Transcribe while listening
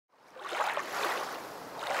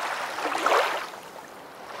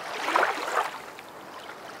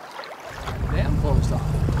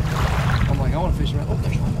fish around. Oh,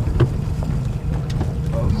 there's one.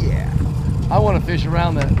 Oh yeah. I want to fish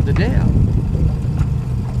around the dam.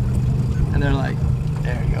 And they're like,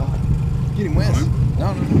 there you go. Get him, Wes.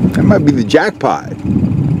 No. That might be the jackpot. You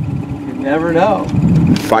never know.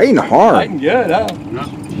 Fighting hard. Fighting good, huh?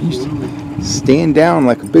 Stand down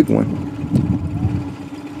like a big one.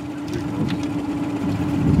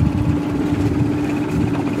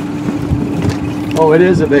 Oh, it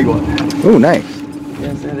is a big one. Oh, nice.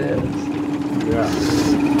 Yes, it is. Yeah.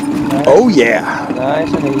 Nice. Oh, yeah.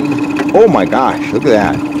 Nice and easy. Oh, my gosh. Look at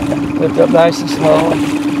that. Lift up nice and slow.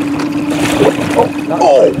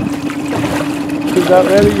 Oh. He's not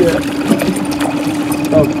ready yet.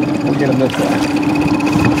 Oh, we're gonna miss that.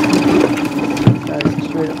 Nice and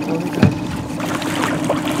straight up.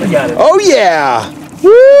 We got it. Oh, yeah.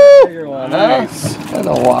 Woo. Bigger one, nice. Huh? That's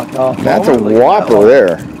a walk off. That's a whopper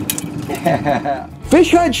there.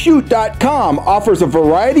 FishHuntShoot.com offers a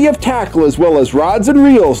variety of tackle as well as rods and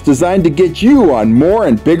reels designed to get you on more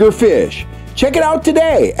and bigger fish. Check it out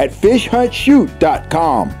today at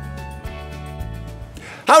FishHuntShoot.com.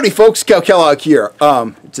 Howdy folks, Cal Kellogg here.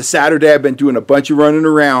 It's a Saturday. I've been doing a bunch of running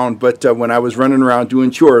around, but when I was running around doing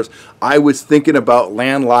chores, I was thinking about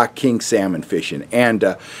landlocked king salmon fishing.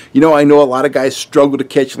 And you know, I know a lot of guys struggle to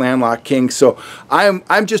catch landlocked kings, so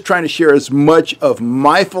I'm just trying to share as much of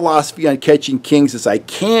my philosophy on catching kings as I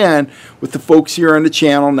can with the folks here on the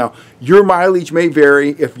channel. Now, your mileage may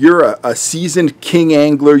vary. If you're a seasoned king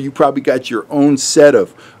angler, you probably got your own set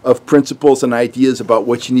of principles and ideas about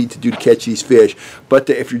what you need to do to catch these fish. But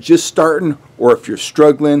if you're just starting or if you're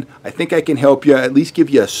struggling, I think I can help you, at least give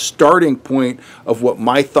you a starting point of what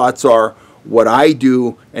my thoughts are, what I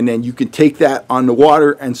do, and then you can take that on the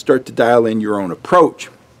water and start to dial in your own approach.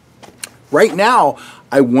 Right now,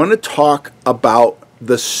 I want to talk about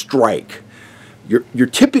the strike. You're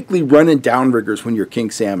typically running downriggers when you're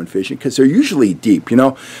king salmon fishing because they're usually deep, you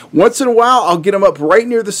know. Once in a while, I'll get them up right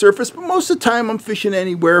near the surface, but most of the time I'm fishing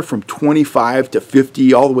anywhere from 25 to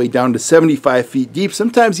 50 all the way down to 75 feet deep,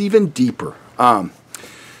 sometimes even deeper.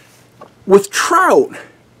 With trout,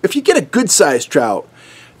 if you get a good-sized trout,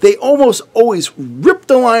 they almost always rip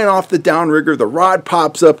the line off the downrigger, the rod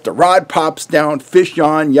pops up, the rod pops down, fish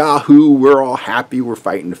on, yahoo, we're all happy, we're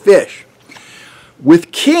fighting the fish.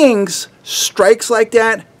 With kings, strikes like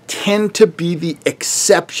that tend to be the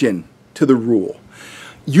exception to the rule.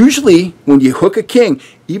 Usually, when you hook a king,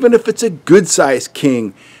 even if it's a good-sized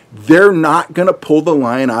king, they're not going to pull the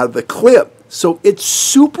line out of the clip. So it's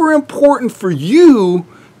super important for you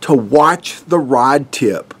to watch the rod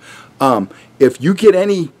tip. If you get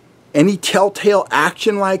any telltale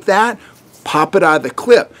action like that, pop it out of the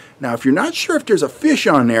clip. Now, if you're not sure if there's a fish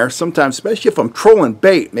on there, sometimes, especially if I'm trolling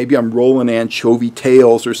bait, maybe I'm rolling anchovy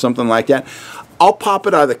tails or something like that, I'll pop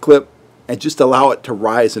it out of the clip and just allow it to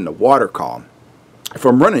rise in the water column. If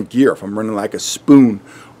I'm running gear, if I'm running like a spoon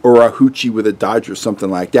or a hoochie with a dodge or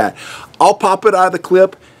something like that, I'll pop it out of the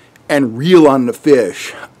clip and reel on the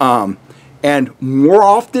fish. And more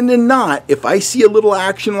often than not, if I see a little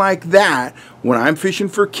action like that, when I'm fishing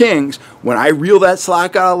for kings, when I reel that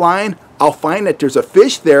slack out of line, I'll find that there's a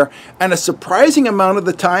fish there, and a surprising amount of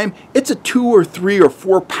the time, it's a 2 or 3 or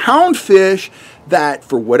 4 pound fish that,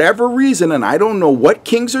 for whatever reason, and I don't know what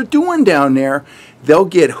kings are doing down there, they'll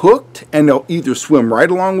get hooked and they'll either swim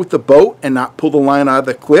right along with the boat and not pull the line out of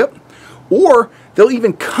the clip, or they'll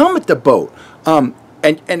even come at the boat. And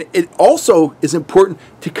it also is important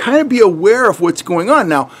to kind of be aware of what's going on.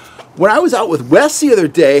 Now, when I was out with Wes the other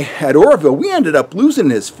day at Oroville, we ended up losing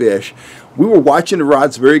this fish. We were watching the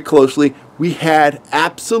rods very closely. We had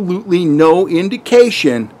absolutely no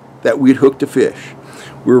indication that we'd hooked a fish.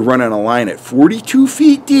 We were running a line at 42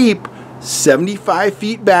 feet deep, 75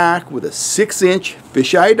 feet back with a 6-inch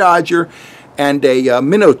fisheye dodger and a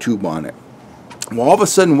minnow tube on it. Well, all of a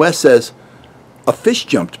sudden, Wes says, a fish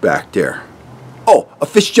jumped back there. Oh, a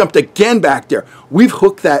fish jumped again back there. We've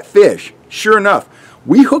hooked that fish. Sure enough,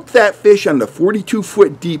 we hooked that fish on the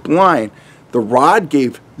 42-foot deep line. The rod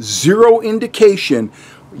gave zero indication,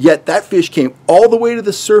 yet that fish came all the way to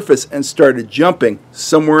the surface and started jumping.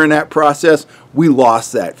 Somewhere in that process, we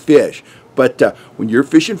lost that fish. But when you're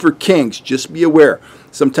fishing for kings, just be aware.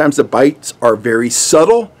 Sometimes the bites are very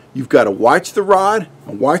subtle. You've got to watch the rod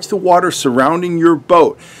and watch the water surrounding your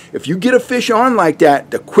boat. If you get a fish on like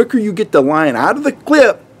that, the quicker you get the line out of the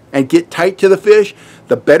clip and get tight to the fish,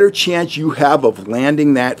 the better chance you have of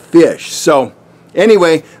landing that fish. So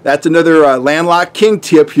Anyway, that's another Landlocked King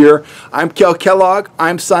tip here. I'm Kel Kellogg.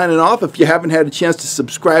 I'm signing off. If you haven't had a chance to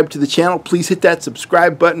subscribe to the channel, please hit that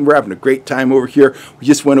subscribe button. We're having a great time over here. We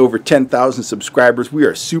just went over 10,000 subscribers. We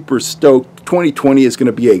are super stoked. 2020 is going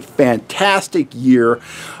to be a fantastic year.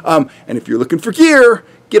 And if you're looking for gear,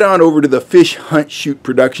 get on over to the Fish Hunt Shoot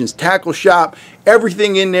Productions tackle shop.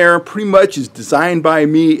 Everything in there pretty much is designed by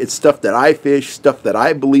me. It's stuff that I fish, stuff that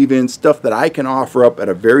I believe in, stuff that I can offer up at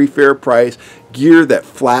a very fair price, gear that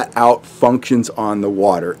flat out functions on the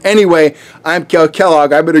water. Anyway, I'm Kel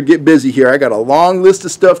Kellogg. I better get busy here. I got a long list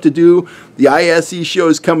of stuff to do. The ISE show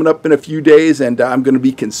is coming up in a few days, and I'm going to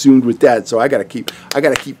be consumed with that. So I got to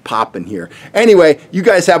keep popping here. Anyway, you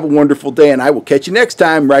guys have a wonderful day, and I will catch you next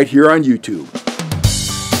time right here on YouTube.